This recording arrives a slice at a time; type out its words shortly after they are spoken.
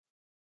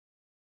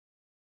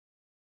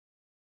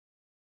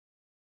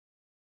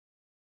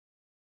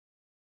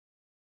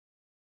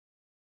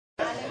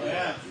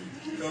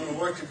Going to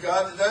worship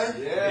God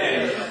today?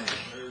 Yeah.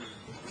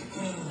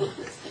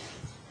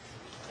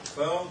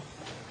 Well,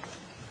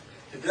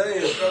 today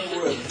is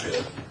February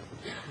 5th,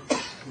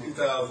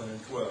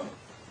 2012.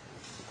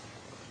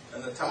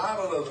 And the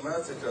title of the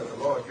message that the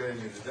Lord gave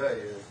me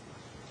today is,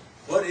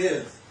 what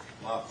is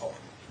my part?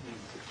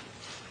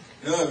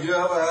 You know, have you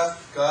ever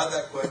asked God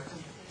that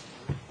question?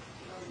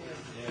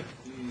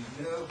 You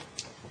know,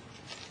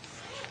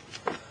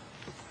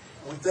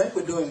 we think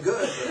we're doing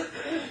good,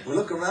 but we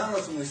look around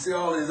us and we see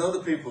all these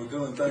other people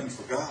doing things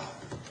for God.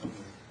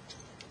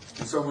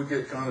 And so we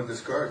get kind of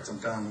discouraged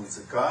sometimes. We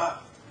say, God,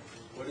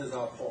 what is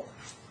our part?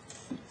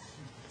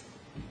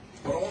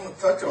 But I want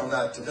to touch on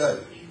that today.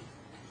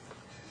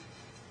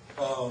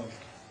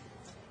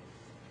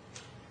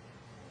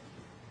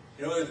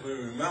 You know, as we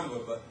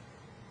remember,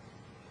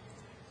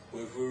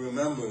 if we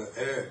remember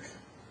Eric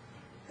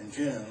and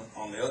Jen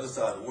on the other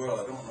side of the world,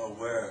 I don't know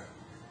where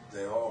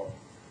they are.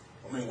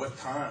 I mean, what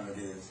time it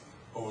is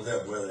over there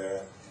where they're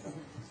at.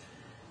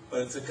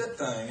 But it's a good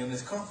thing, and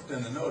it's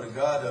comforting to know that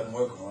God doesn't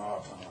work on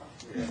our time.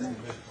 Yeah.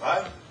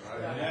 Right?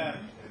 Right.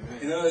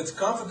 You know, it's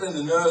comforting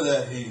to know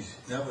that He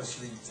never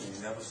sleeps and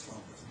He never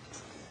slumbers.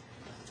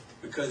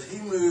 Because He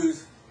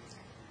moves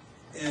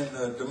in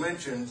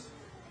dimensions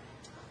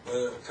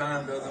where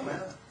time doesn't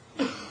matter.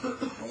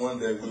 And one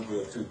day we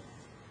will too.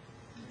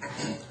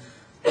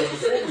 But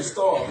before we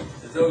start,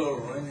 is there a little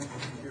ringing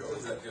here, or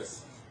is that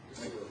just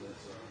me?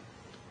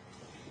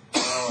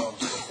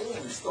 Before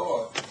we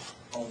start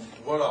on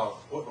what our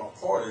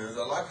part is,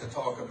 I'd like to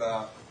talk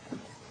about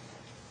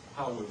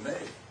how we're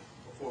made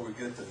before we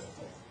get to that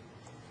point.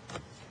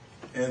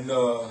 And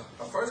our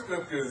first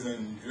scripture is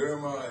in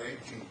Jeremiah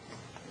 18.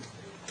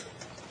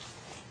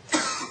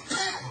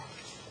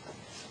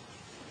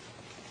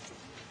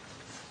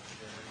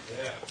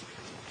 Yeah.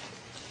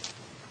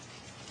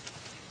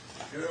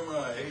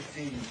 Jeremiah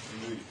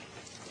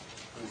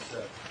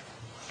 18:3-7.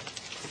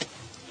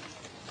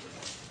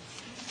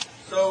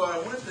 So I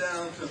went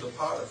down to the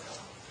potter's house,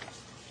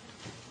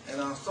 and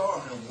I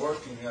saw him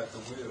working at the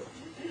wheel.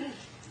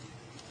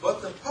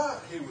 But the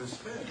pot he was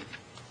spinning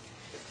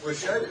was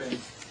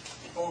shaping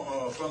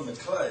from the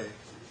clay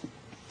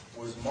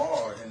was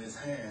marred in his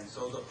hand.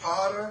 So the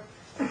potter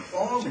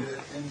formed it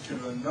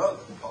into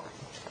another pot,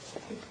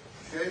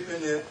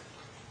 shaping it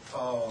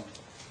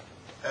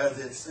as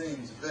it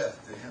seems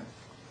best to him.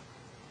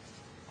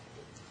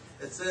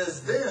 It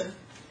says, then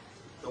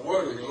the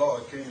word of the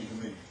Lord came to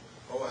me,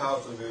 O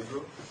house of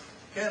Israel,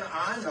 can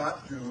I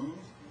not do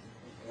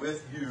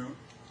with you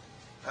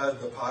as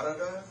the potter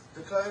does,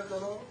 declares the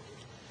Lord?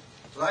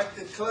 Like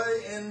the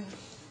clay in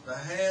the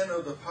hand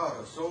of the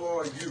potter, so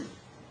are you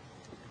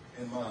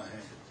in my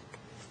hand,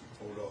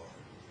 O Lord,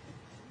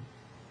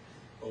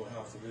 O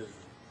house of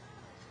Israel.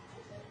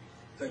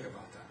 Think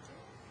about that.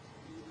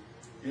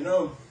 You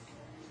know,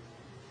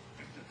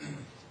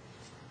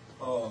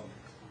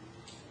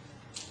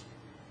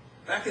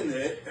 back in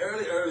the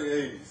early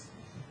 80s,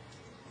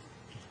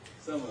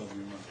 some of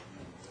you might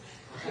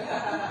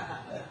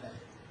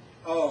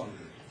remember,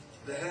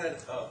 they had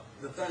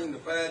the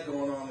fad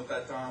going on at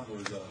that time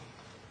was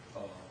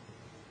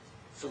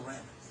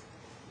ceramics.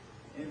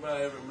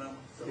 Anybody ever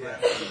remember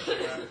ceramics?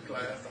 Ceramic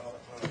class, all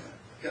that.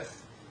 Okay.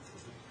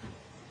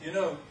 You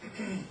know,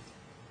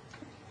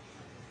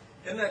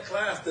 in that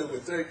class they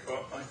would take,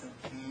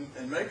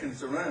 in making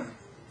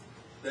ceramics,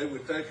 they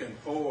would take and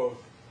pour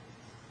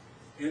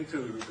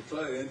into the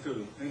clay,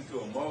 into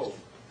a mold.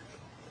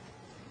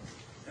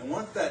 And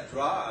once that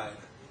dried,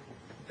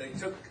 they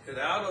took it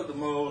out of the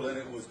mold and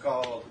it was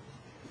called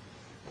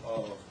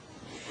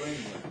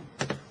greenware.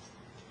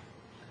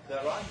 Is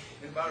that right?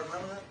 Anybody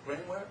remember that?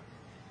 Greenware?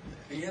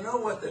 Do you know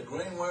what the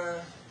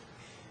greenware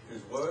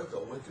is worth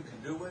or what you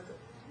can do with it?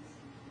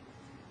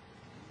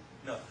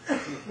 No.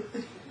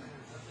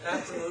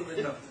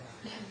 Absolutely nothing.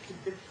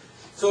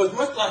 So it's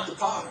much like the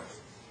potters.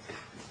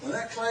 When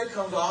that clay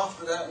comes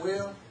off of that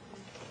wheel,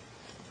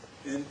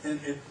 we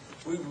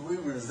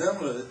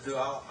resemble it to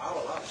our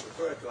life,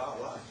 refer to our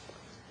life.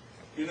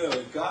 You know,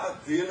 God's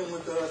dealing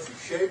with us,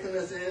 He's shaping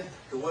us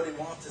into what He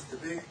wants us to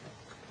be.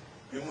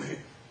 And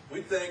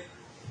we think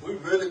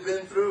we've really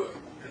been through it,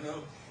 you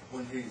know,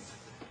 when He's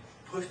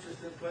pushed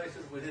us in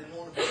places we didn't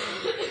want to be.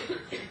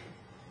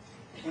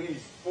 When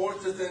He's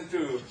forced us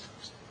into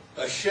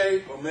a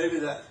shape, or maybe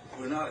that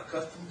we're not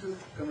accustomed to,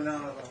 coming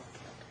out of our.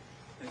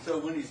 And so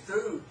when He's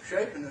through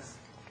shaping us,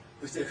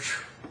 we say,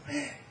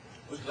 man,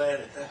 we're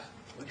glad at that.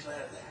 We're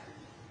glad at that.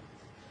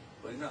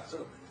 But He's not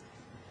through.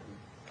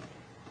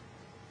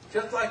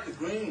 Just like the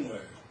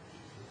greenware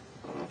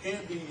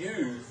can't be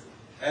used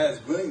as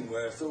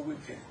greenware, so we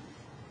can.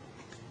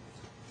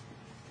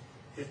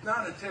 It's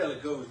not until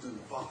it goes through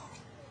the fire,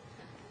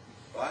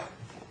 right?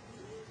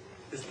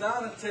 It's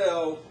not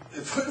until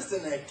it puts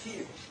in that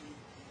kiln.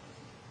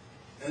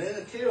 And in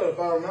the kiln, if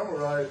I remember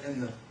right, in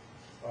the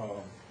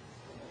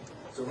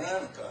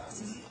ceramic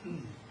classes,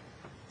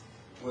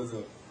 was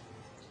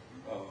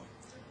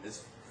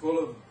it's full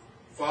of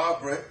fire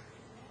brick.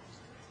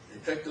 They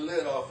take the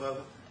lid off of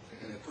it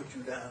and they put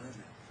you down in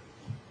there.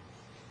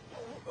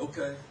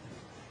 Okay.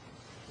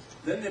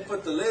 Then they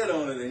put the lid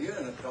on it and you're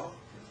in a dark.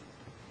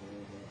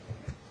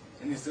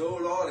 And you say, oh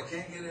Lord, it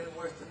can't get any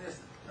worse than this,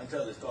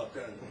 until they start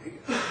turning the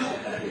heat.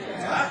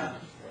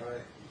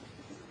 Right?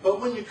 But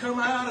when you come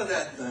out of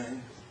that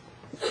thing,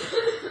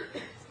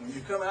 when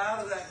you come out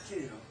of that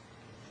kill,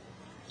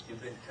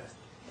 you've been tested.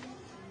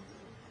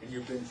 And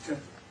you've been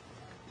tempered.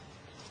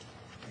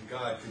 And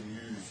God can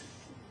use you.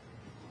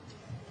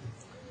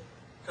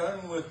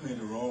 Turn with me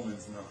to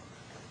Romans 9.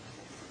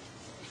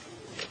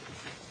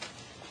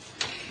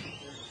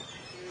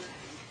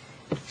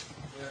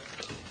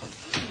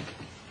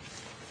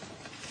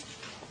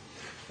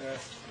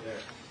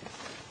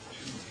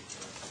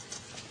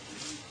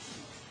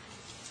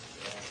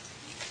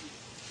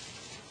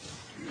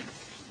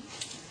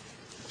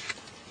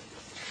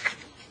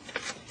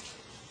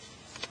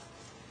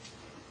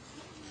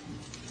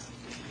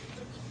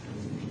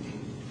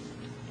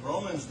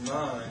 Romans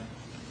 9,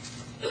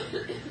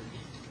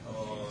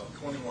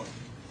 21.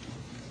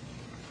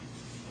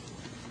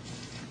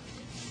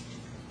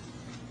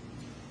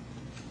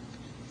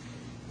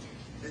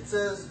 It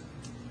says,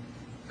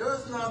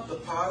 does not the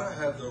potter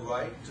have the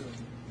right to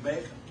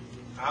make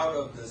out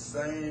of the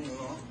same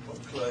lump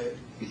of clay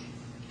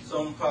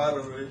some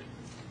pottery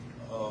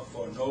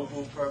for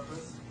noble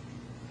purpose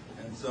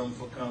and some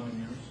for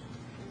common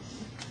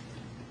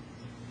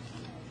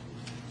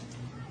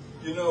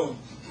use? You know,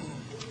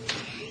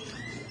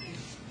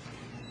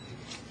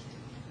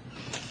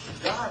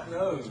 God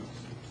knows,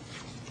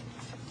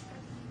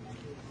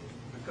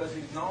 because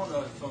He's known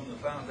us from the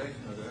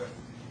foundation of the earth.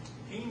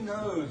 He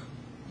knows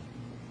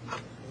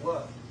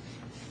where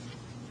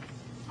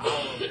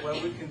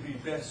we can be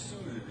best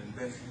suited and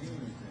best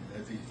used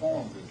as He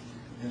forms us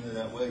into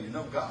that way. You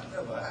know, God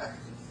never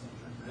asked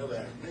us. Never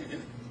asked me.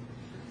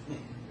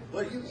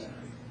 What do you think?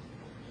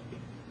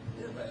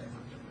 Never asked.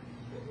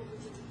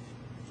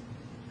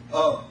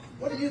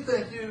 What do you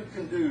think you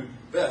can do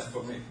best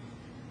for me?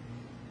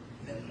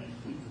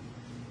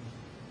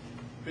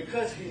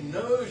 Because He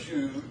knows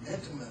you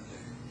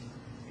intimately,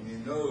 and He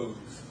knows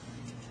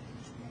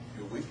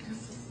your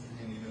weaknesses,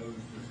 and He knows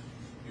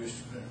your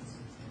strengths.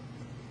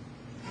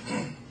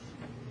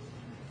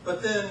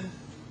 But then,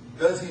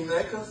 does He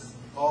make us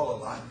all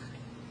alike?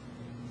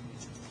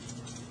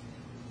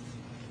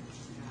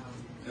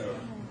 No.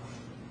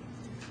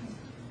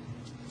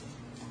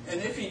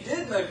 And if He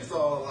did make us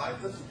all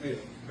alike, this would be a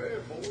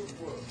very boring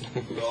world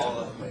with all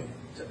of them.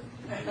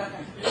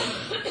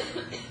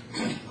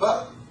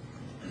 But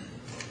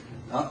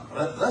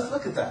let's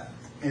look at that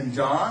in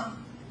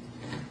John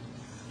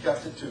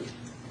chapter 2.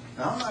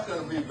 Now, I'm not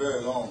going to be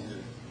very long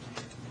here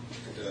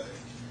today.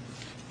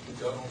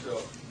 Y'all don't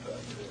tell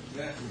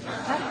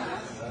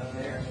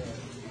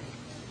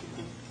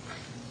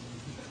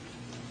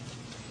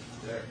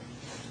there.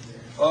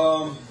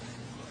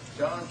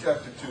 John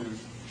chapter 2.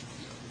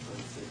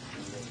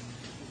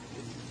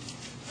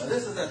 Now,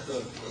 this is at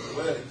the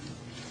wedding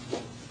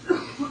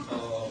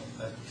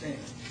at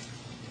Cana.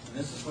 And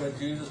this is where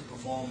Jesus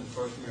performed His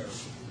first miracle.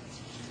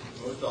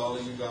 Most all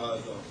of you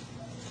guys are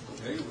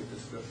familiar with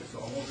this scripture, so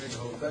I won't read the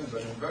whole thing,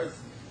 but in verse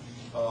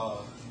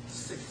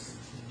 6,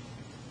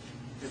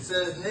 it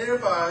says,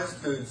 nearby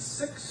stood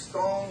 6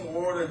 stone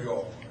water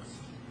jars,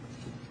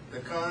 the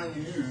kind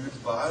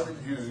used by the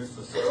Jews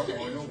for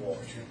ceremonial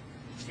washing,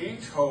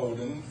 each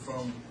holding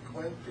from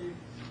 20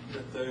 to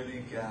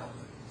 30 gallons.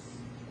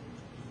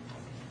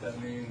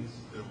 That means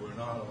that we're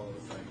not all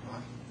the same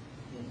height,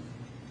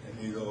 and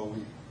neither are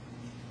we.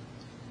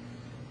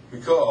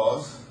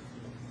 Because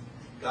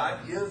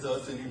God gives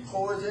us and He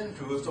pours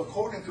into us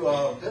according to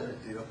our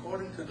ability,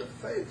 according to the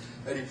faith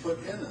that He put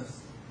in us.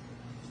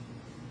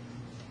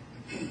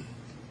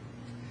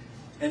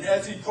 And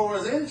as He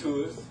pours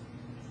into us,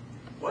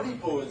 what He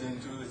pours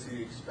into us,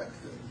 He expects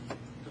us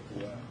to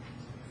pour out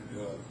to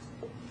the others.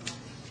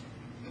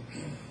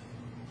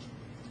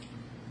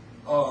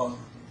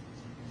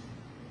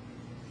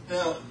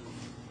 Now,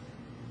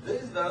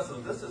 these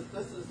vessels,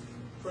 this is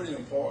pretty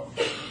important.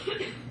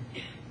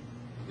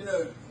 You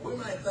know, we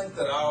may think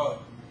that our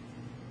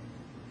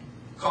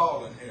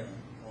calling here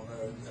on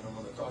earth, and I'm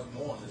going to talk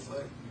more on this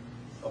later,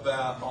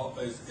 about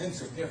is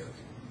insignificant,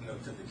 you know,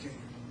 to the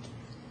kingdom.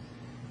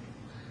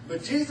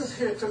 But Jesus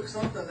here took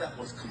something that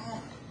was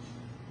common,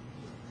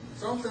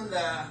 something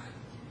that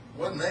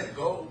wasn't made of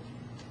gold,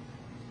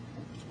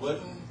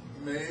 wasn't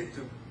made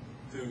to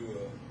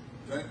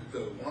drink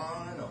the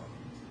wine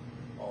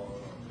or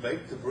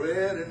bake the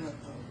bread, and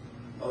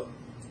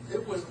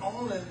it was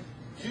only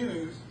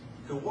used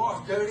to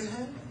wash dirty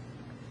hands.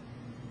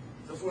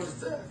 That's what it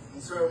says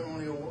in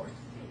ceremonial washing.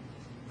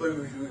 But it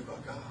was used by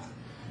God.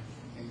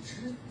 And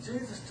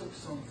Jesus took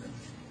something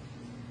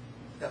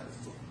that was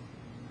for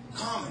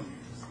common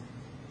use,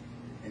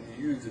 and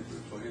He used it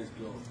for His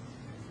glory.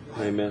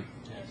 Amen.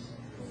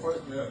 The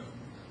first miracle.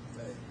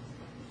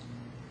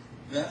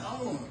 Now,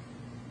 I want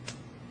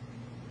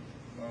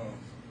to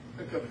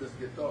pick up this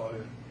guitar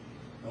here.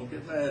 Don't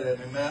get mad at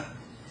me, Matt.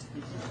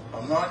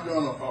 I'm not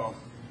going to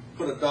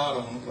put a dot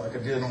on it like I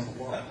did on the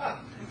wall.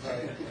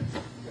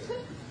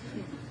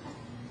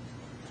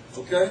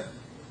 Okay?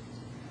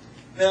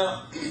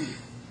 Now,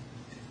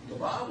 the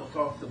Bible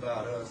talks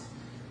about us,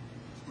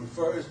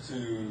 refers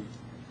to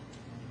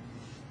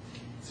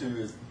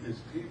his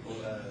people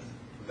as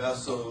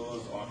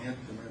vessels or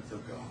instruments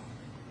of God.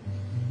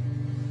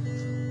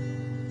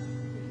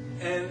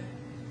 And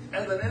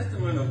as an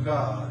instrument of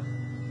God,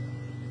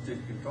 the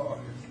guitar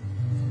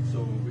is, so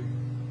are we.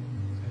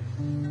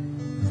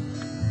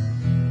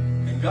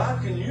 And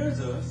God can use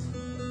us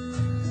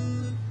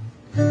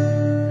if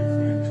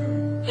we're in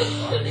tune.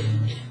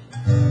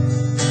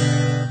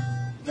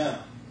 Now,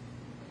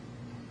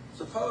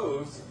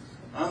 suppose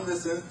I'm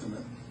this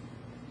instrument,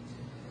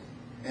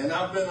 and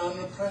I've been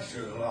under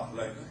pressure a lot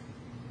lately.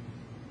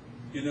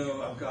 You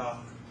know, I've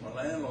got my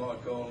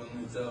landlord calling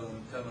me,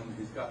 telling me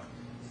he's got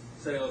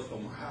sales for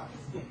my house.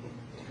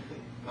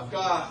 I've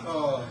got,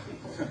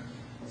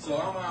 so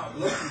I'm out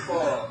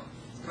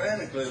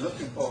frantically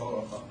looking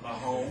for a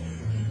home,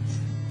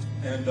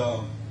 and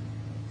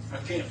I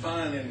can't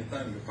find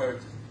anything to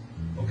purchase.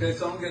 Okay,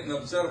 so I'm getting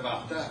upset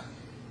about that.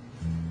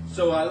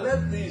 So I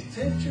let these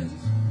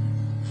tensions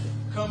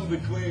come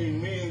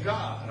between me and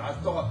God. I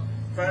start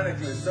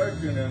frantically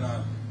searching, and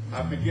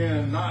I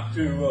began not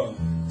to,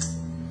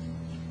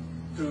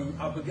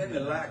 I began to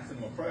lax in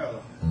my prayer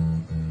life.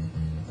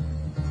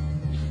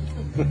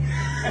 And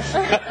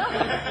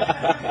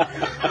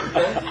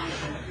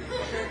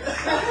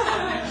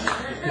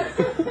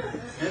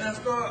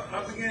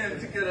I began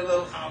to get a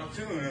little out of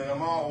tune, and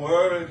I'm all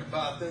worried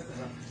about this.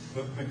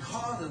 But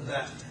because of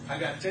that, I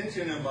got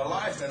tension in my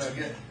life, and I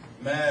get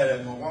mad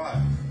at my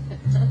wife.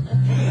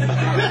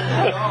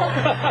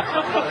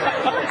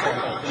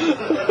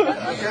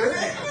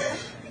 Okay?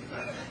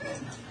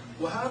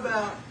 Well, how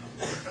about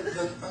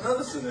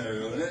another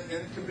scenario, and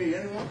it could be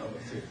any one of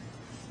us here.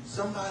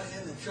 Somebody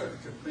in the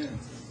church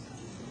offends us.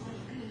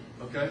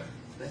 Okay?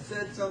 They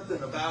said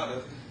something about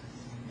us.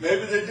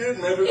 Maybe they did,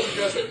 maybe we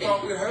just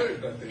thought we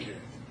heard that they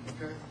did.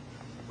 Okay?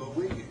 But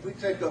we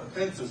take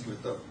offenses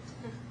with those.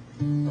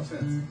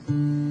 Offenses.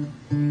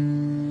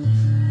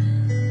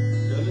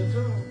 Still in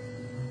tune.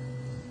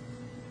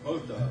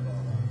 Most of our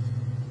lives.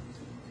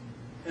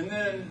 And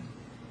then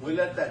we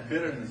let that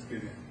bitterness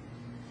get in.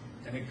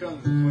 And it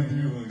comes between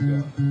you and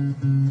God.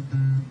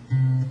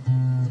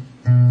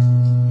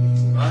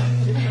 Right?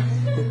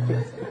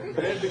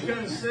 And it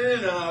becomes sin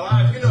in our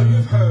life. You know,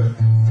 you've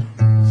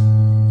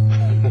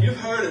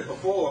heard it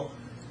before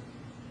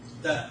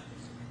that,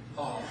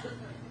 oh,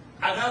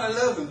 I gotta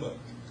love him, but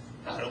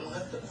I don't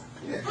have to love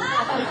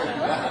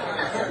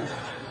him.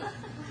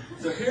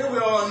 So here we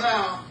are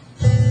now.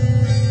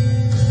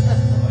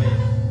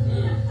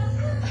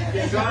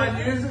 Can God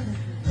use it?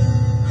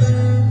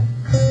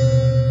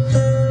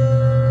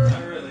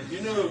 Not really.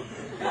 You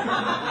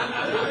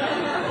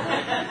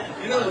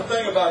know the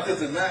thing about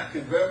this, and Matt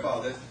can verify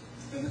this,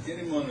 and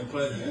anyone that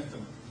plays an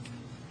instrument,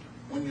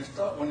 when you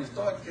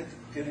start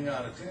getting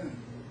out of tune,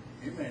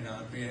 you may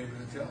not be able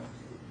to tell it.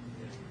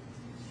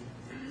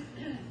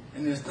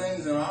 And there's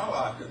things in our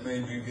life that may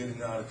be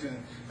getting out of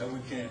tune that we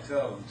can't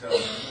tell until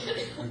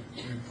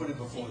we put it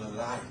before the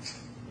light.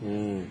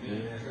 Mm-hmm.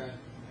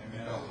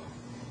 Amen.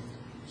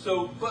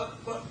 So,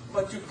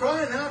 but you're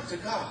crying out to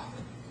God.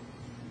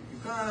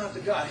 You're crying out to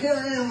God. Here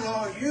I am,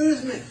 Lord.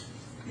 Use me.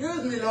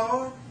 Use me,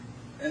 Lord.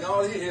 And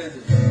all he hears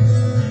is,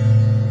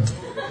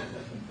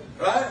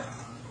 right?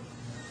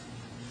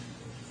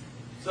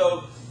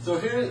 So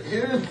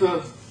here's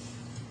the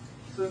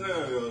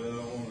scenario that I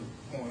want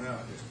to point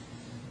out here.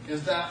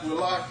 Is that we're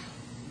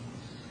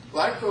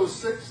like those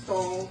 6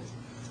 stone.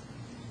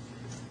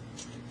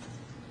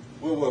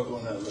 We'll work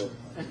on that later.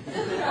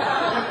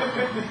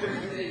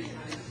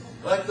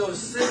 Like those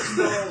 6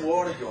 stone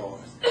water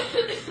jars.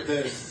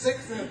 There's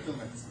 6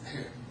 instruments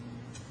here.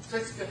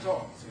 6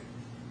 guitars here.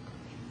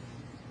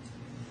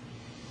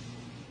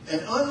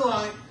 And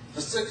unlike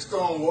the 6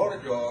 stone water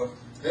jars,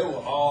 they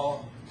were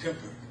all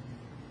tempered.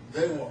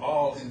 They were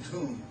all in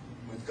tune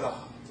with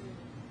God.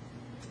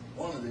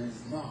 One of these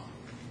is not.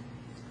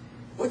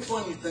 Which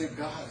one do you think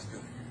God is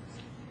going to use?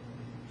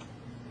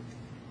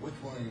 Which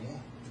one do you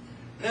want?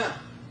 Now,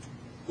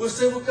 we'll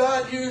say, well,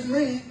 God used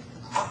me.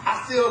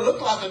 I still look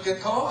like a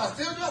guitar. I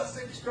still got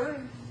 6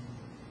 strings.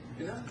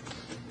 You know?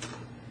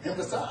 And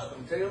besides,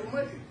 I'm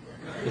tailor-made.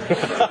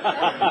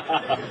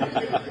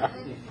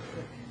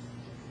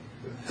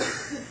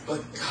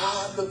 But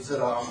God looks at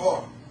our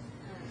heart.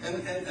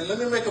 And let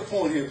me make a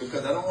point here,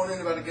 because I don't want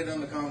anybody to get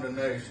under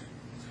condemnation.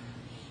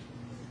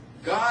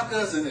 God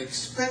doesn't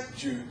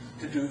expect you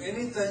to do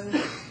anything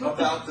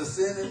about the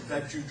sin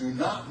that you do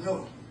not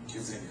know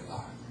is in your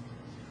life.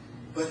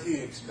 But he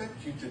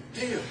expects you to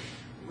deal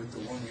with the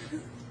one you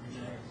do.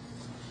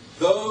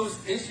 Those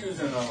issues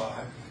in our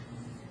life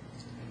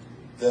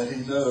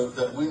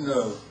that we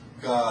know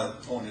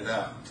God pointed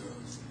out to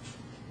us.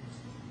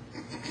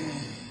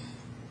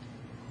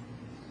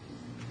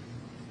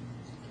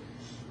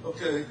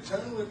 Okay,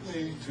 turn with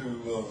me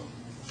to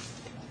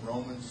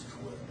Romans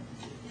 12.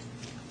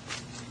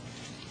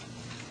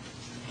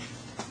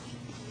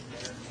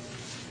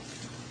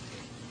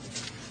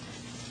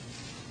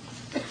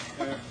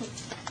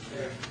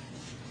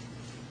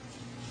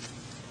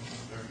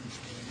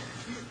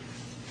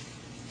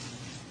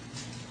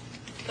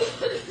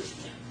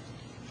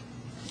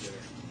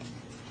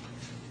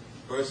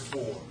 verse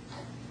 4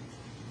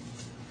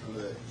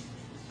 today.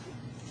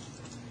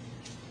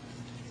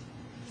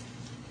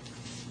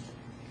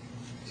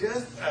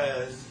 Just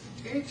as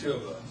each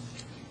of us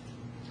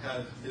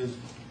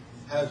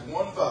has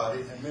one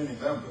body and many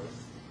members,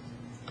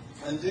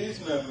 and these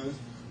members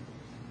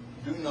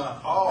do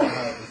not all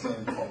have the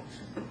same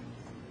function,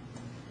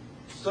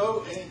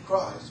 so in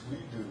Christ we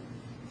do.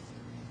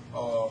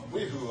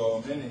 We who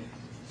are many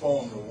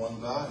form the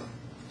one body,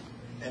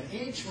 and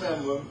each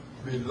member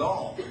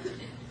belongs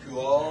to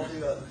all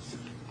the others.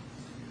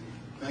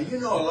 Now, you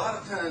know, a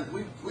lot of times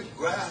we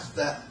grasp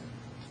that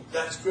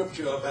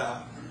scripture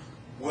about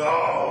we're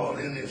all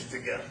in this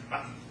together.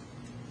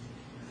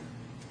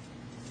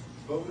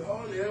 But we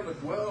hardly ever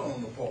dwell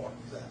on the part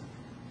that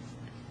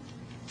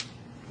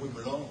we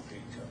belong to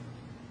each other.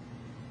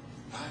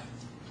 Right?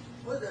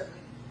 What does that mean?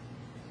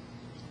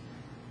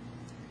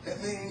 That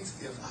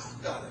means if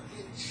I've got an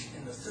itch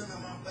in the center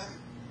of my back,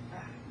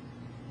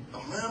 a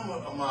member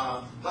of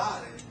my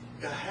body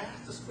got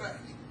half the scratch.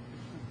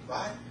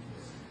 Right?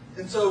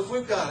 And so if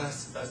we've got a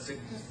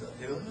sickness, an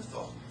illness,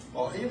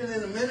 or even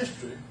in the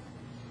ministry,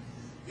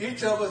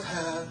 each of us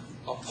has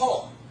a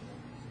part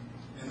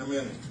in the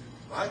ministry.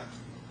 Right?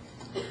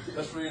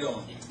 Let's read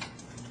on.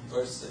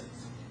 Verse 6.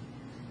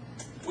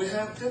 We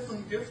have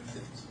different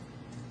giftings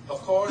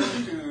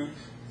according to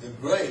the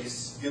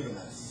grace given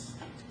us.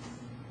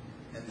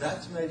 And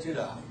that's measured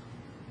out.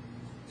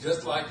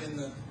 Just like in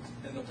the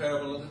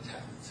parable of the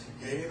talents.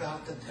 He gave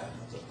out the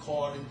talents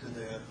according to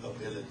their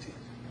ability,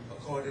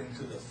 according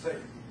to the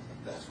faith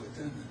that's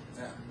within them.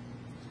 Now,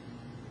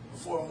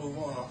 before I move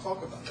on, I'll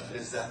talk about that.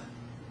 Is that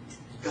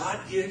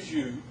God gives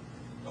you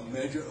a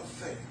measure of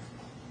faith.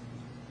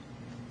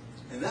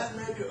 And that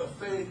measure of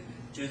faith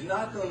is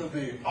not going to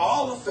be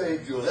all the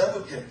faith you'll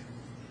ever get.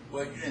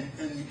 Well,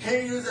 and you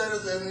can't use that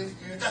as an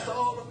excuse. That's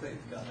all the faith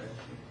God has.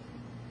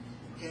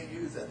 You can't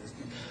use that as an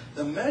excuse.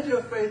 The measure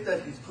of faith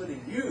that He's put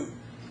in you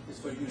is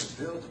for you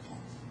to build upon.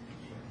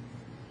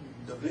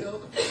 To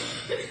build upon.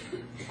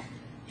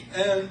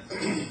 And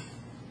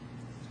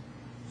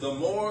the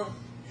more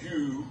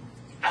you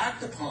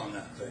act upon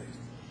that faith,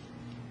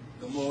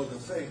 the more the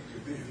faith you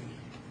build.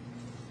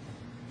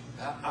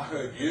 I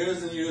heard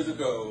years and years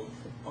ago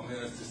a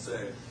minister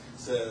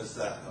says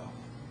that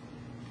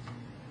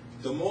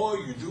the more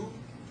you do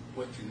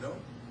what you know,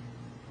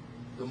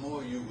 the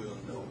more you will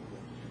know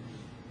what you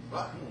do.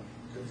 Right?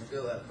 Did you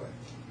feel that way?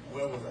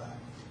 Where was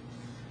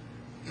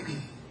I?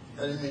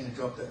 I didn't mean to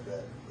jump that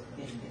bad.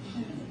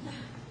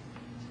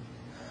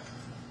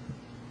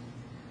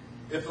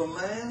 If a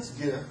man's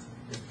gift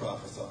is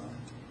prophesying,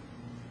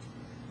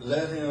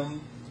 let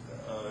him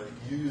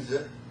use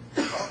it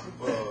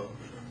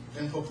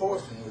in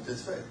proportion with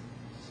his faith.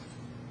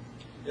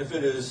 If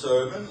it is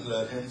serving,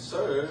 let him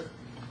serve.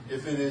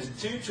 If it is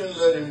teaching,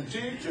 let him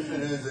teach. If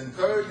it is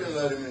encouraging,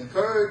 let him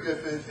encourage.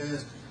 If it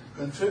is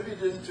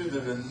contributing to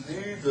the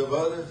needs of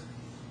others,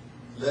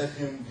 let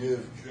him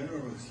give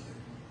generously.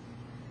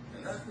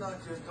 And that's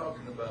not just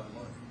talking about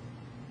money.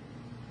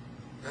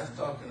 That's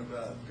talking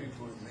about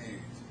people's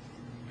needs,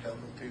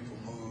 helping people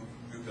move,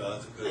 do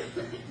God's good.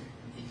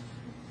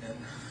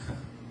 And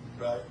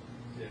right?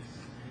 Yes.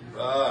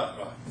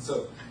 Right.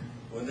 So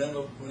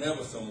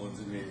whenever someone's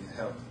in need,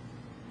 help.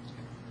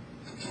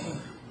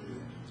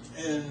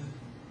 And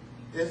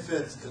if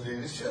it's the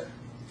leadership,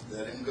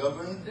 let him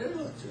govern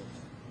diligently,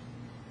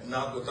 and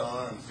not with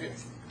honor and fear.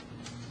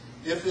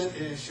 If it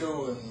is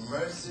showing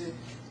mercy,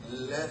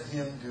 let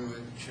him do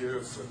it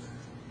cheerfully.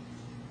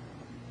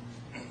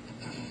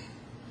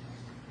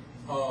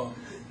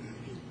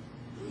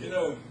 You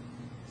know,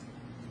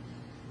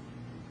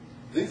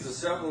 these are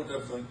several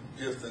different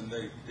gifts, and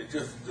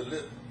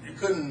you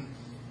couldn't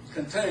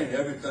contain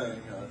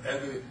everything,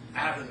 every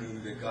avenue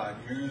that God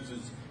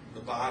uses the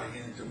body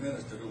in to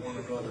minister to one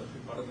another,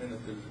 or to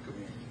minister to the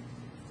community.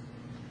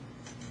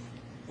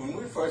 When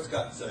we first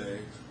got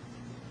saved,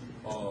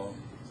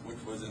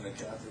 which was in the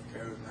Catholic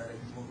Charismatic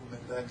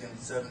movement back in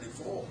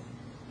 '74,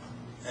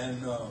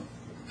 and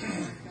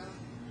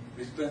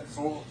we spent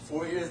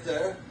four years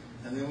there,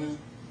 and then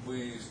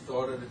we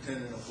started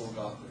attending a full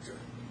gospel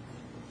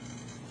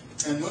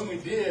church. And when we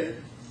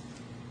did,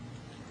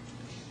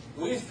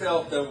 we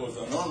felt there was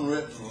an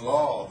unwritten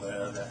law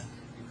there that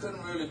you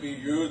couldn't really be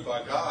used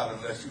by God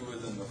unless you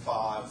was in the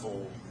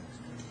fivefold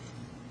ministry.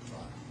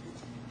 Right.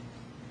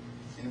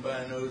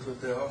 Anybody knows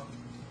what they are?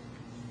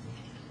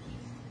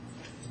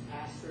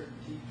 Pastor,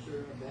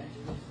 teacher,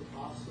 evangelist,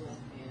 apostle,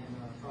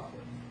 and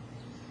prophet.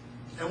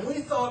 And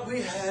we thought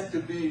we had to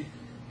be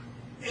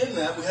in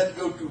that. We had to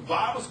go through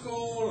Bible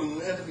school, and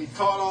we had to be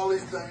taught all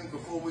these things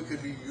before we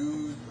could be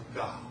used of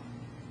God.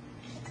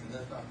 And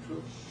that's not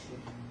true.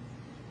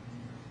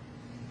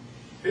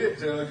 Here it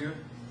tells you,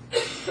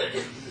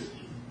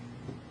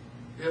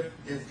 if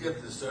his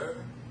gift is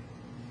serving,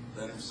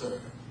 let him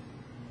serve.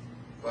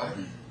 Right?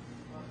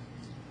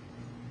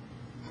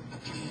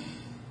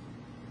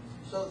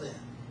 So then,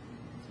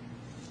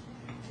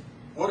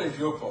 what is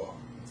your part?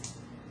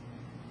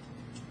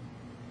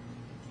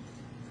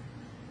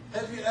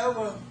 Have you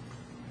ever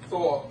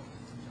thought,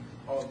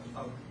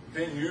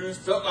 been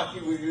used, felt like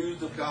you were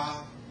used of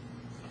God,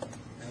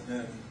 and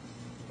then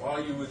while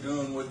you were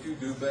doing what you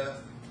do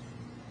best,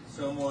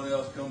 someone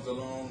else comes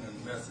along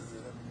and messes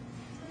it up.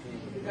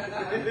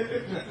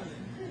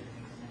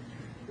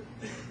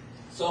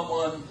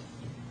 Someone,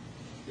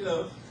 you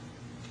know,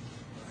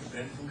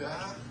 been from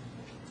God.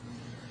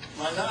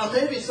 Now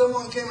maybe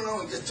someone came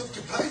along and just took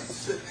your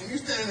place, and you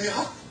standing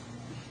here.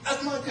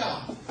 That's my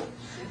job.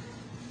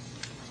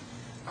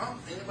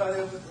 Anybody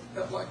ever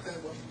felt like that?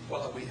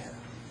 Well, we have.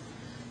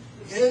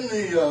 In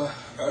the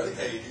early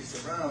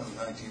 80s, around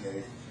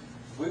 1980,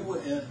 we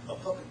were in a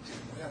puppet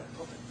team. We had a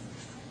puppet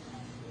ministry.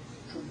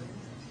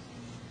 Tremendous.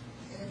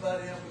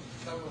 Anybody ever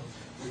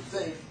would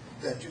think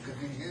that you could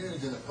be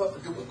used in a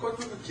puppet team? Of course,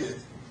 we were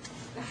kids.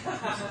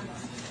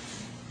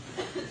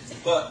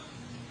 But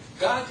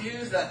God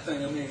used that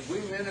thing. I mean, we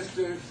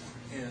ministered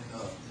in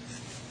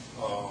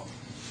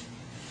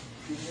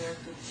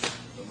pediatrics,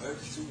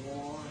 emergency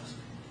wards,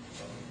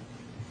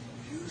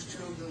 abused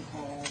children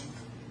homes.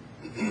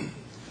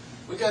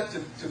 We got to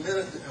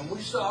minister, and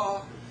we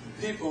saw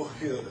people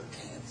healed of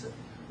cancer.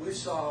 We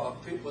saw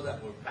people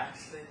that were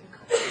backsliding.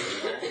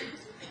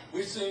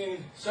 We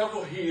seen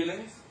several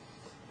healings.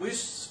 We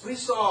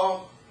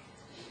saw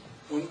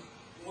when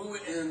we were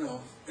in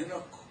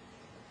a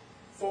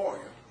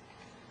foyer,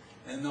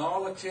 and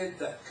all the kids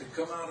that could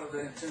come out of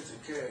the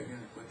intensive care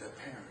unit with their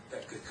parents,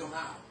 that could come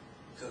out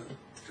to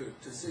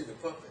see the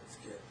puppets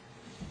get,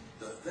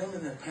 them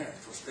and their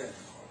parents were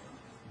standing all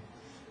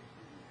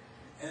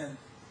around. And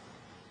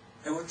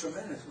it was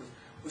tremendous.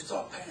 We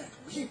saw parents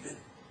weeping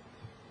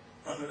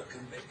under the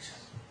conviction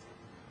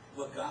of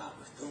what God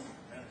was doing.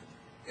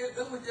 It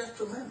was just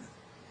tremendous.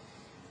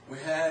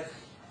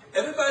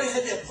 Everybody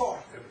had their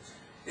part.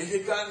 It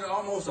had gotten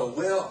almost a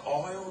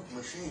well-oiled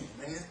machine.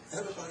 I mean,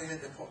 everybody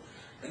had their part.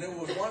 And there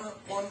was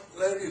one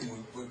lady,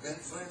 we've been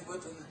friends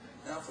with her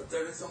now for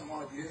 30-some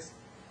odd years.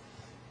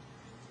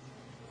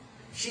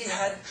 She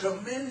had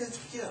tremendous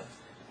gift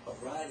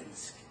of writing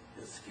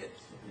the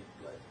skits.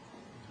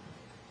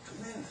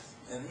 Tremendous.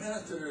 And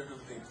ministered to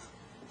people.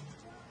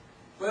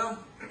 Well,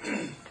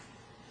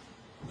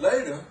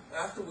 later,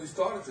 after we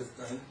started this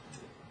thing,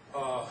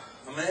 a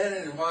man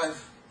and his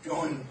wife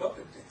joined the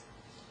puppet team.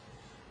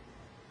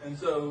 And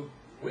so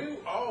we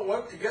all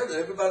worked together.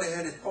 Everybody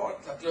had his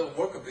part, like little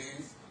worker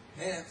bees.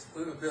 Ants,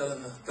 we were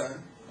building this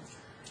thing.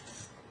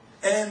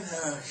 And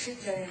she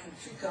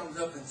comes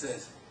up and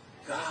says,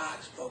 God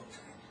spoke to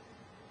me.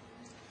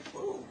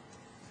 Whoa.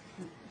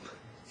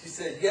 She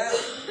said, yes,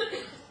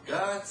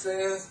 God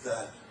says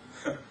that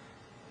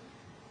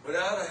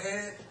without a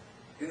head,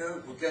 we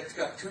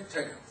got two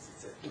tails, he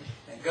said.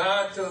 And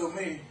God told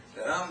me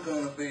that I'm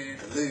going to be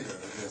the leader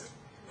of this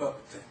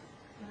puppet team.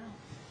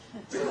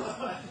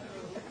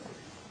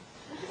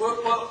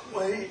 Well,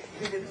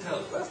 he didn't tell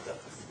the rest of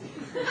us. He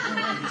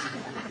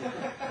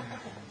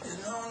said,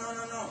 no.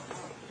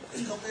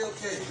 It's going to be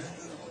okay.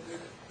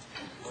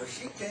 Well,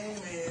 she came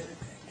in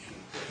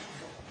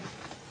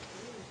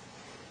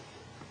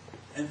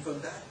and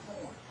from that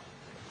point,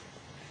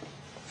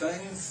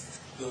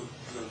 the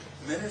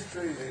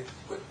ministry had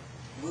quit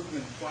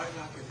moving quite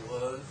like it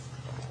was.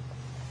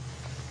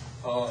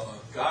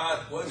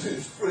 God wasn't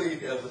as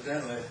free,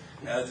 evidently,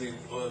 as he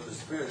was. The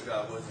Spirit of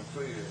God wasn't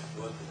free as it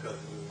was because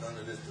it was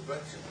under this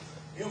direction of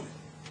human.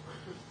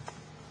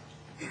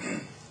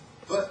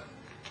 But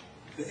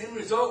the end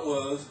result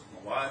was,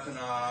 my wife and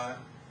I,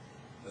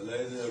 the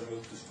lady that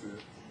wrote the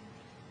script,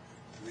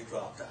 we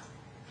dropped out.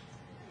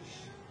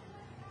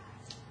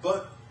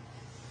 But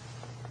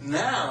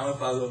now,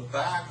 if I look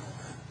back on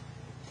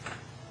it,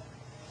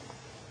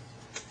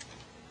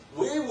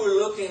 we were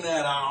looking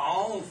at our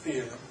own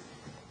feelings.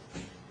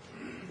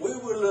 We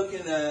were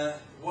looking at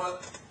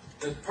what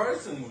the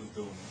person was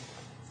doing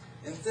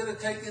instead of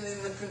taking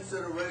into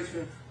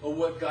consideration of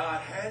what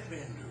God had been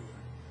doing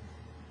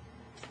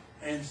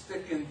and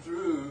sticking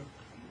through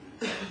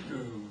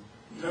to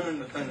turn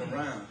the thing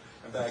around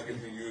and back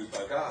and be used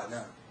by God.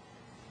 Now,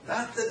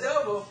 not the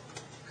devil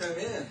come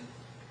in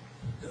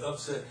to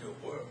upset your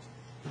world.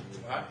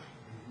 Right?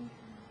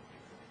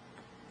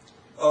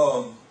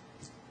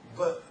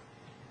 But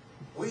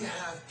we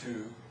have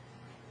to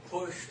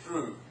push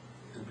through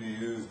to be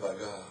used by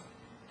God.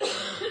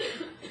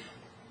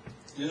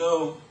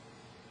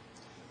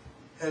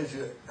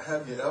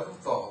 Have you ever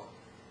thought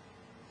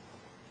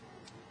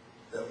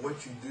that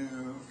what you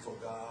do for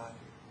God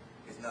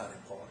is not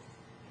important?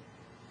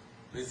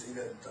 We see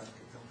that in think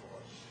it's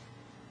important.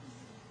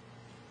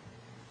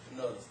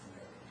 Another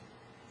scenario.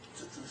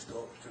 It's a true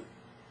story too.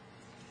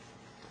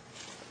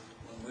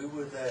 When we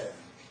were there,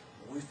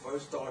 when we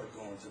first started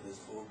going to this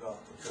full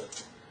gospel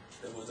church,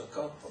 there was a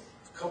couple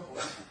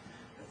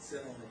that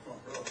sat on the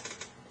front row.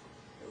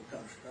 They were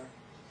kind of strange.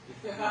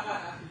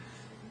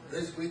 At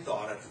least we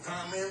thought at the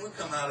time, man, we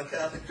come out of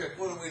Catholic church,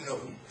 what do we know?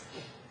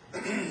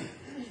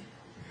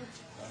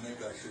 Maybe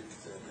I shouldn't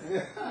have said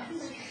that.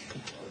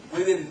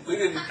 We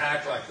didn't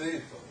act like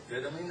these folks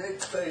did. I mean, they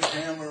played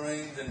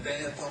tamarines and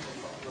danced on the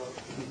front row.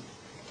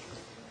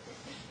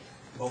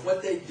 But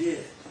what they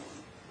did,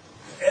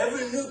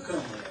 every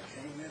newcomer that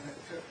came in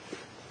that church,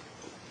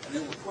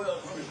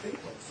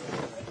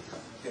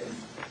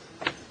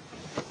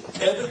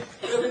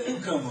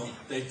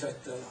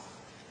 touched their lives.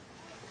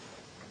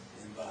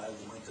 Invited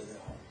them into their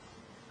home.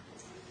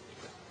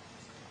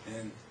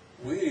 And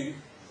we,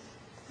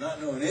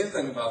 not knowing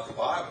anything about the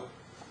Bible,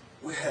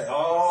 we had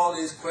all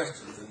these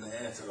questions and they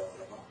answered all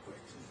of our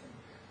questions. And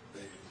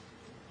they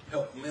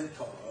helped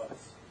mentor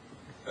us.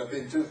 I've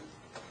been to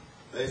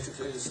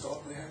basically the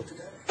start we have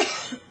today.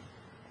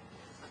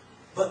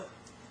 But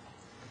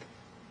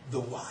the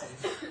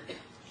wife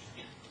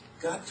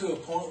got to a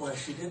point where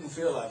she didn't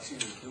feel like she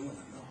was doing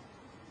enough.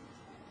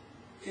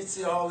 She'd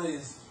see all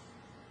these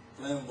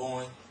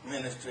flamboyant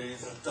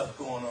ministries and stuff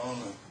going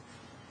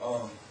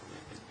on.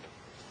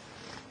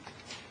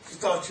 She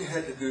thought she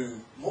had to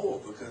do more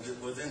because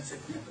it was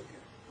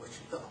insignificant, what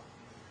she thought.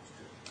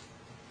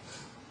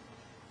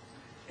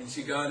 And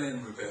she got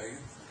in rebellion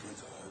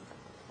against her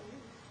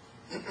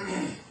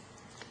husband.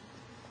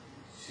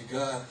 She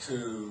got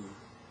too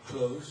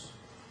close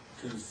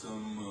to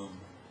some,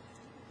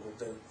 what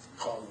they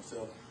call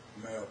themselves,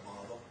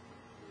 marijuana,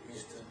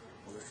 Eastern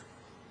worship.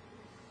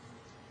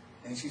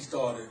 And she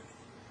started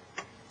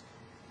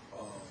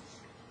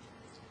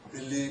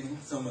believing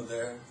some of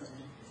their things.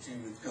 She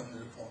would come to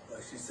the point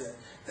where she said,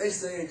 they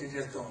say it, they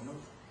just don't know.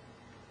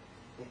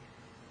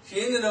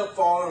 She ended up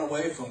falling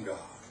away from God.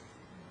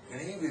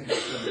 And even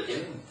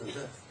became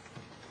possessed.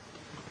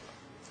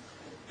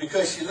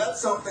 Because she let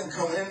something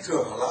come into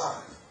her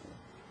life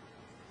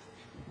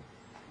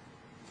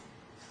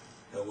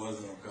that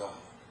wasn't of God.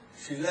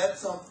 She let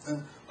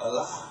something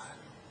alive.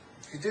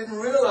 She didn't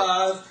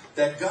realize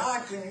that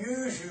God can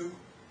use you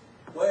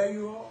where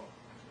you are.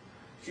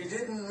 She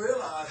didn't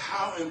realize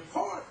how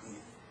important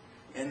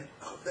and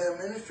their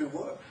ministry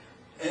was.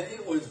 And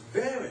it was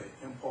very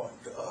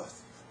important to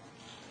us.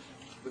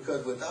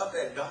 Because without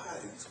that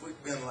guidance,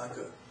 we'd been like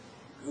a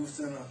goose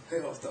in a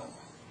hailstorm.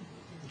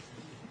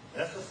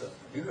 That's what's up.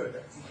 You heard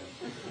that.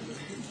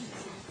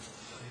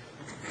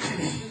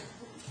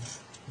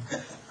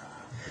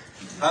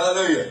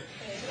 Hallelujah.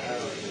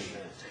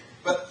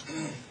 But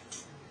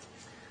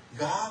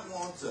God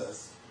wants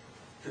us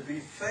to be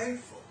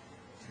faithful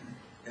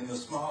in the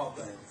small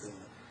things and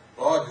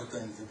the larger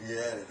things to be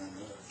added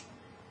unto us.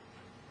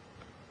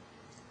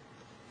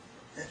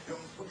 And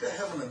we can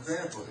have an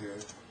example here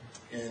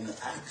in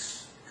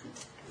Acts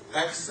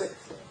 6.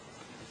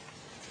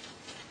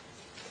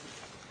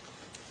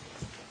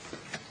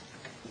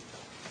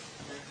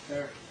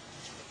 There.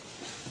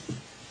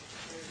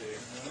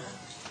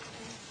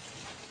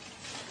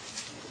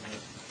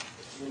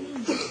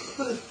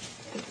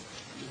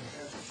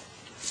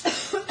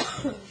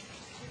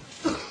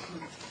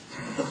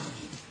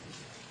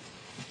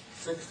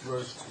 6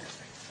 verse 10.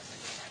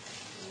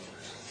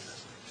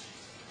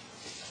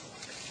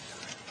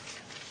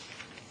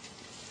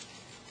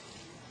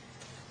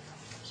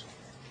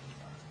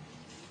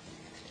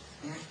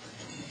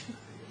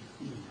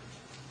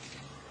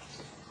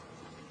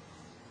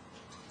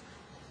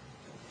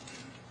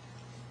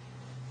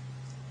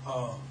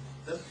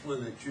 This was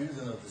the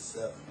choosing of the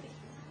 7.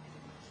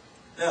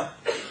 Now,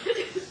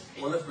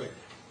 well, let's read it.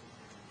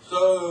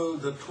 So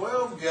the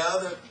 12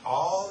 gathered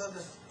all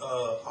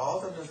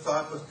the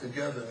disciples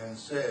together and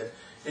said,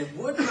 it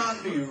would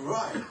not be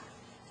right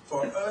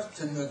for us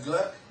to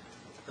neglect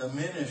the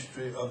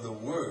ministry of the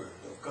Word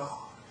of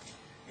God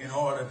in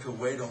order to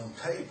wait on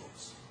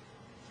tables.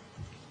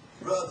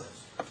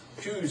 Brothers,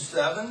 choose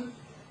 7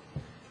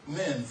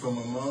 men from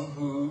among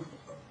who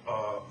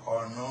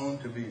are known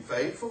to be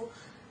faithful,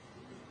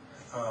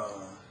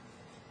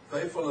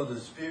 faithful of the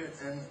Spirit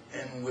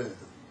and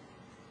wisdom.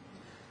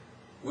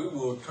 We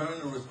will turn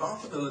the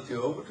responsibility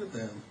over to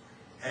them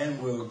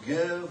and will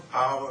give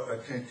our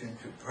attention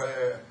to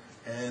prayer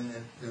and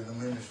to the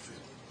ministry.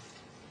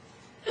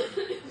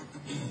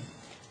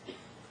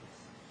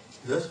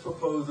 This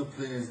proposal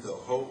pleased the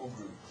whole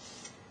group.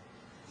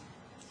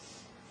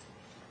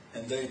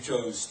 And they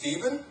chose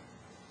Stephen,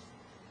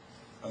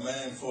 a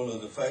man full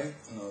of the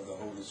faith and of the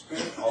Holy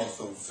Spirit,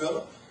 also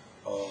Philip,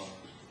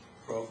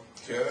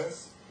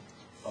 Prochorus,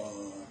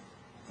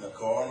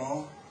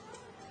 Nicanor,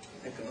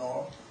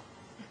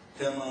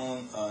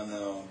 Timon, and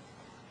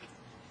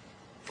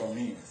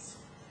Parmenas,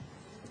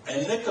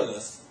 and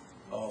Nicholas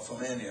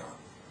from Antioch,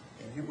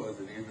 and he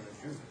wasn't even a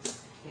Jew.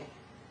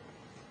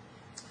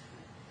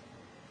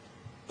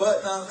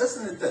 But now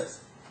listen to this.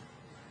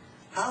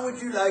 How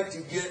would you like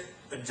to get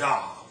a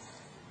job?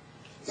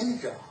 Any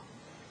job.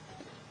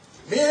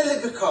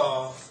 Merely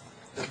because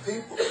the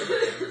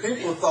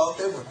people thought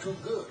they were too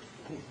good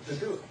to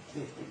do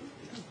it.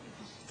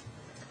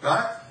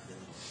 Right?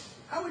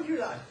 How would you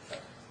like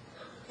that?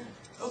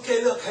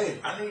 Okay, look, hey,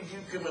 I need you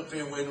to come up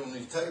here and wait on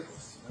these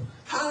tables.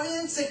 How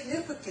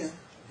insignificant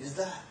is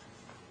that?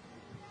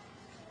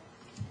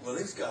 Well,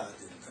 these guys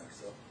didn't think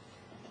so.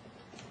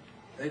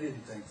 They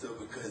didn't think so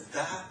because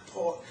that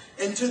part,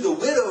 and to the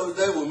widows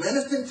they were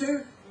ministering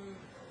to,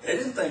 they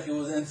didn't think it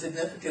was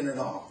insignificant at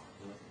all.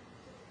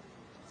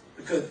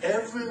 Because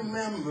every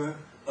member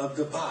of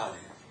the body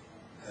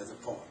has a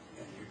part,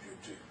 and you do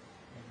too.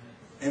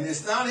 And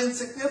it's not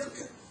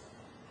insignificant,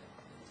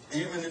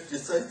 even if you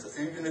say so,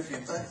 even if you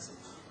think so.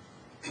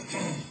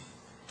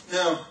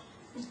 Now,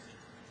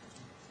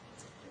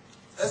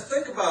 let's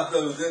think about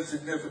those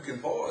insignificant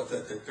boys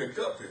that they picked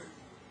up here,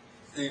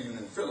 Stephen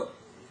and Philip.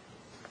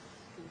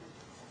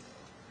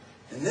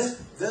 And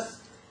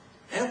this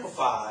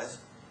amplifies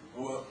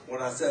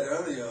what I said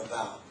earlier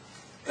about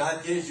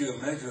God gives you a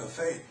measure of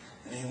faith,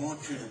 and He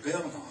wants you to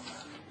build on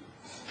that.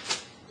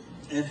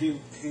 And He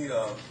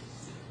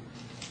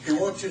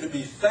wants you to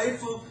be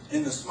faithful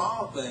in the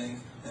small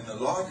things, and the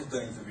larger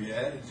things will be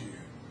added to you.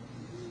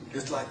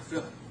 Just like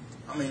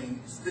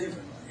Stephen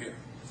right here.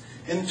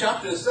 In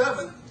chapter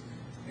 7,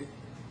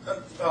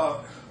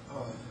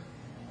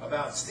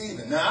 about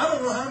Stephen. Now, I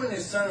don't know how many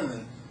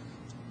sermons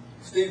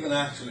Stephen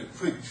actually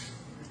preached.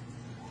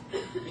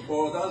 As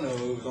far as I know,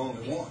 it was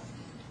only one.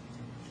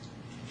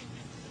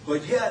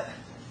 But yet,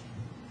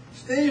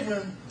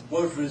 Stephen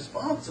was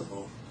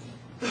responsible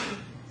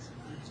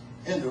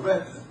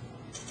indirectly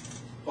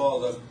for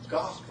the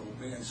gospel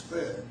being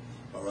spread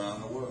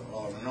around the world,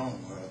 all the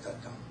known world at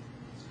that time.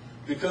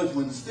 Because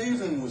when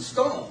Stephen was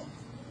stoned,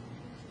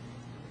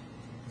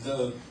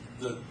 the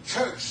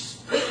church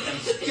split and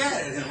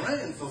scattered and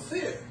ran for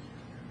fear.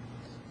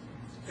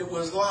 It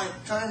was like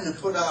trying to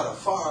put out a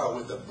fire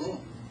with a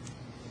broom.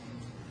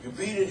 You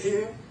beat it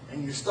here,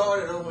 and you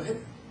start it over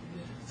here.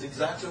 It's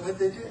exactly what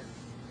they did.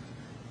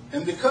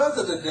 And because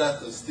of the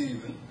death of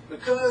Stephen,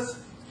 because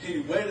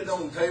he waited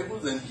on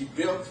tables and he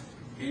built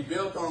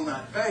on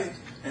that faith,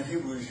 and he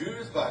was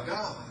used by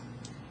God,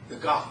 the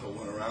gospel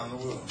went around the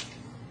world.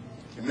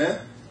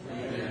 Amen?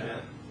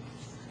 Amen.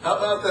 How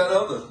about that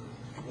other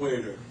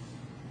waiter?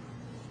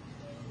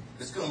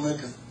 It's going to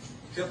make us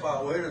tip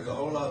our waiters a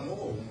whole lot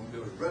more when we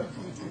go to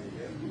breakfast.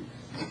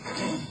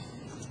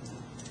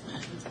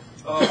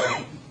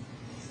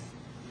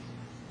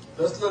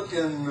 Let's look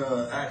in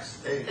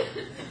Acts 8,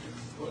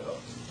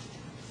 12.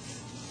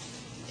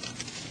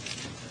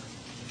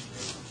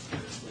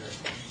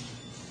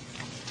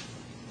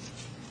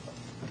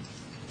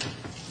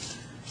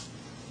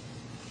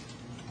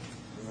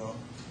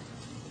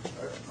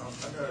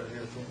 I got it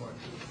here somewhere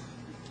too.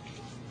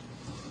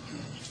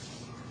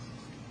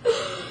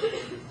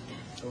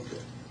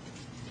 Okay.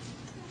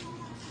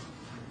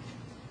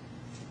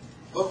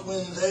 But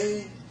when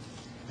they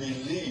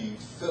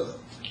believed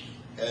Philip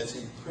as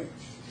he preached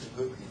the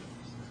good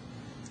news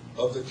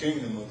of the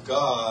kingdom of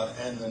God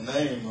and the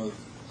name of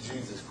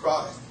Jesus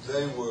Christ,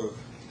 they were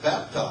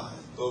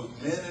baptized, both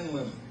men and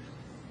women.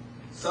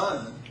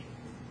 Simon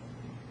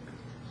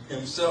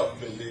himself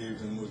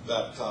believed and was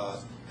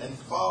baptized, and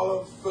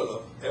followed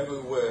Philip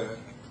everywhere,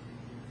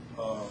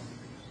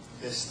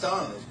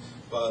 astonished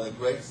by the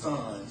great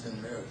signs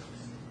and miracles.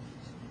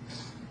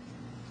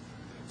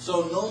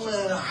 So no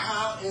matter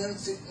how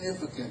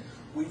insignificant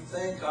we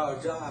think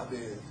our job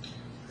is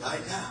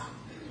right now,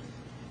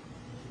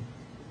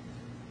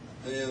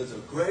 there's a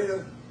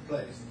greater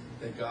place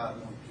that God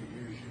wants to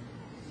use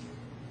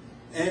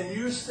you. And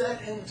you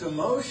set into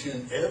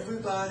motion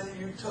everybody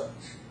you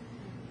touch.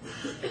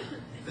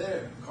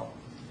 They're called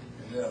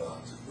in their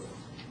lives as well.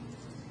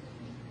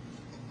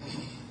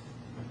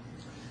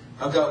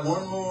 I've got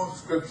one more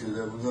scripture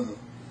that we're going to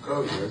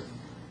cover,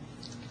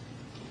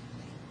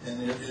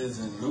 and it is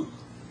in Luke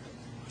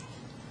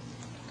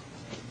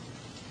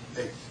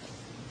 8.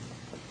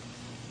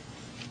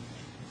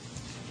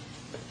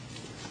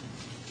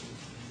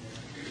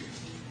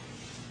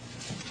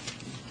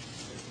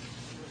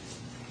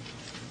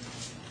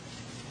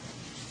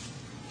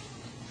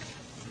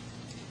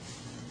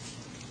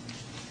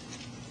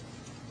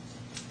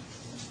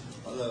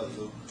 I love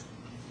Luke.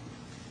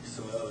 He's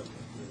so elegant.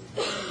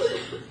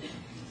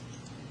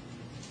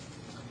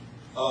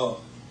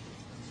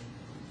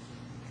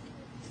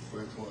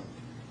 Verse 1.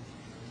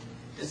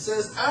 It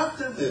says,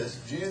 after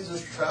this,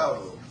 Jesus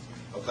traveled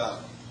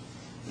about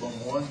from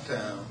one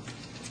town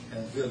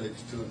and village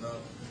to another,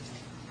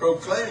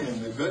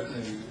 proclaiming the good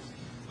news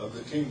of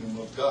the kingdom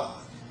of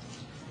God.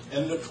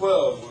 And the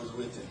 12 was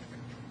with him.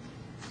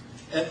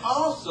 And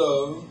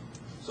also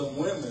some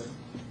women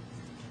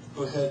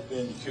who had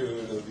been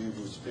cured of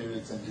evil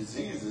spirits and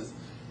diseases,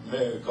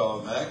 Mary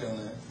called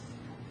Magdalene,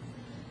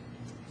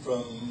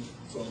 from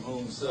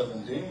whom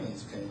 7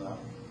 demons came out.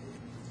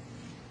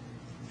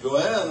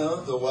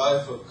 Joanna, the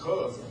wife of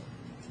Cusa,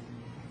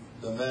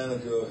 the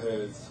manager of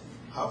Herod's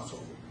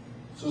household.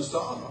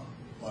 Susanna,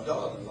 my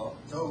daughter-in-law.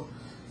 No,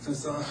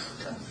 Susanna.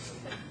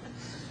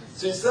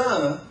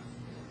 Susanna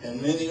and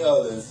many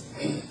others.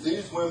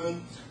 These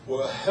women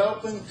were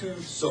helping to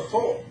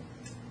support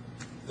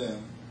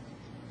them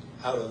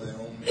out of their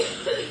own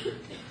means.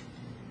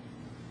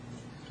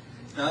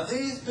 Now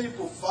these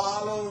people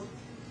followed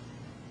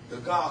the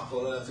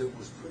gospel as it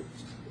was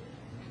preached.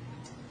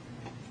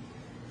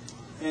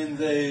 And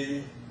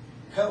they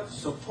helped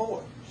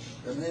support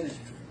the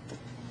ministry.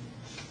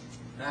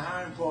 Now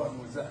how important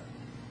was that?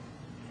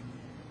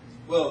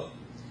 Well,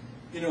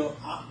 you know,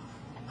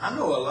 I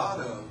know a lot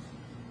of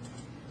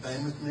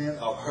famous men.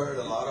 I've heard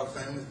a lot of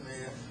famous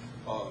men,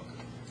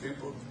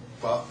 people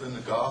prophets in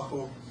the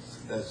gospel,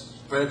 that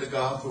spread the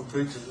gospel,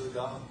 preachers of the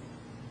gospel.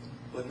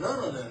 But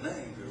none of their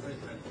names are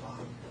written in the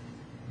Bible.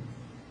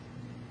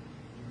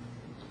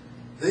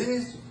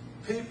 These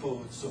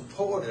people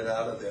supported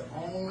out of their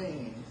own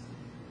means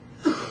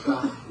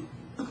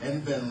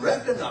and been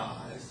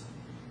recognized.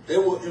 They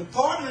were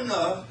important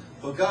enough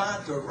for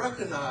God to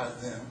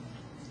recognize them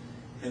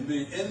and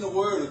be in the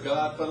Word of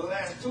God for the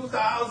last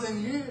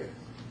 2,000 years.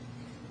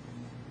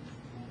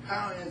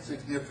 How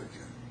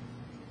insignificant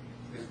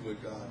is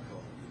what God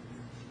called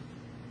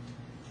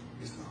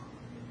it? It's not.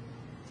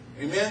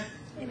 Amen?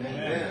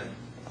 Amen.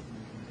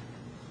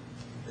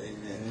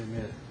 Amen.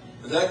 Amen.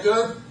 Is that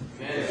good?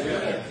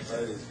 Amen.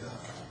 Praise God.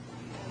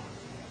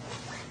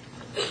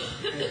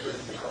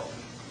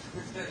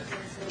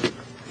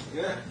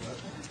 Yeah.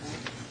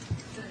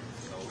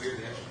 So weird,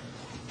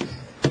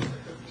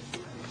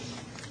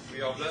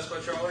 We all blessed by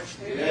Charlie?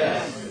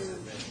 Yes.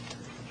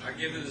 I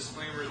give the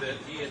disclaimer that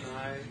he and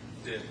I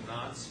did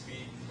not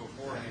speak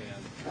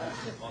beforehand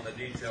on the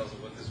details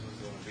of what this was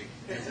going to be.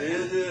 It's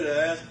easier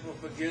to ask for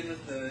forgiveness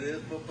than it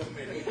is for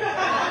permission.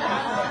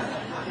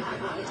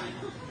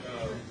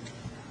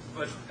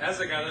 But as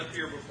I got up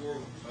here before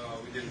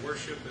we did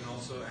worship and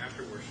also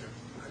after worship,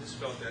 I just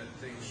felt that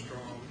thing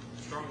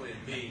strongly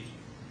in me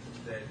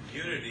that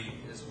unity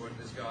is what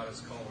God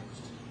is calling us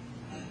to.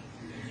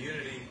 And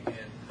unity in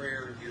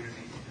prayer,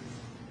 unity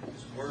in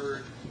His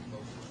Word,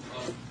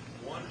 of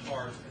one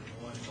heart and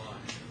one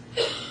mind.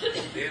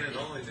 Then and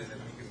only then that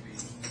we can be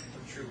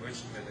a true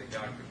instrument that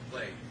God can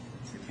play,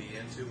 can be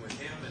into with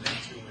Him and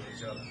into with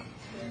each other.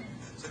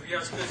 So if you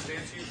guys could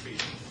stand to your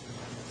feet.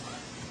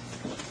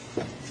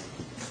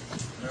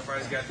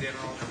 Everybody's got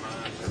dinner on their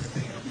minds and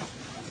everything else.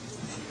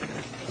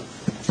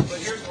 But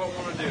here's what I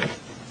want to do.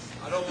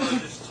 I don't want to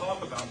just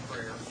talk about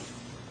prayer.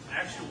 I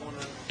actually want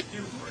to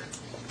do prayer.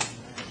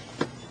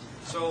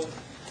 So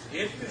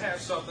if you have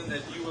something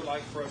that you would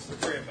like for us to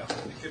pray about,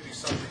 it could be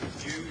something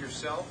you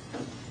yourself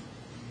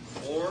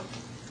or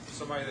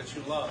somebody that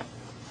you love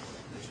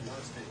that you want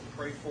us to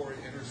pray for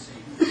and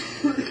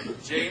intercede.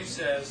 James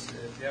says,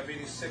 if you have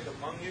any sick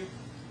among you,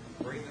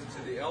 bring them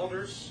to the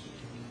elders.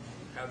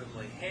 Have them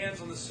lay hands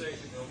on the sick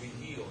and they'll be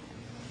healed.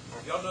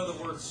 Y'all know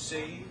the word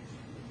save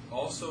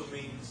also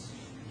means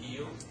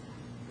healed,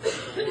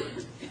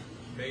 restored,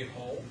 made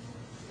whole.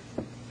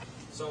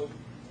 So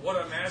what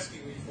I'm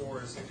asking you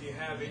for is if you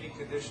have any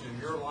condition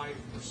in your life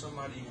or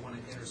somebody you want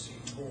to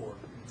intercede for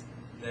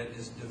that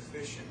is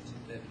deficient,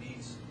 that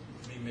needs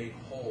to be made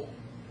whole,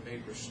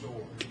 made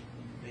restored,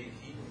 made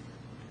healed,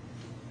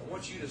 I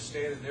want you to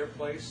stand in their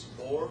place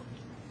or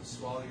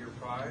swallow your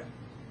pride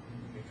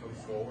and come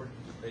forward,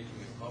 making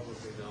it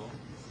publicly known,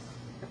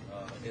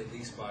 at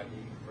least by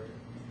needing prayer.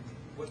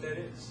 What that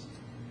is.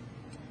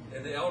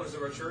 And the elders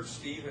of our church,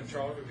 Steve and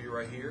Charlie, will be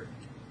right here.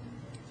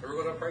 So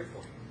we're going to pray for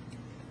you.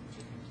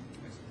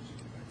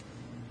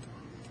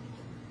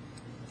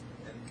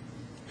 And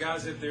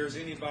guys, if there's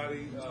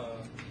anybody,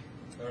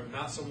 or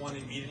not someone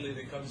immediately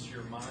that comes to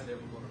your mind that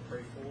we're going to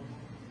pray for,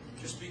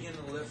 just begin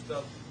to lift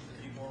up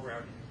the people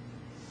around you.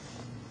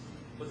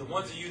 But the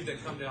ones of you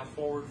that come down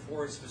forward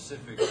for a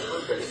specific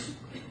purpose,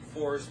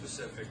 for a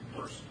specific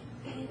person.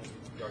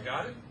 Y'all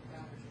got it?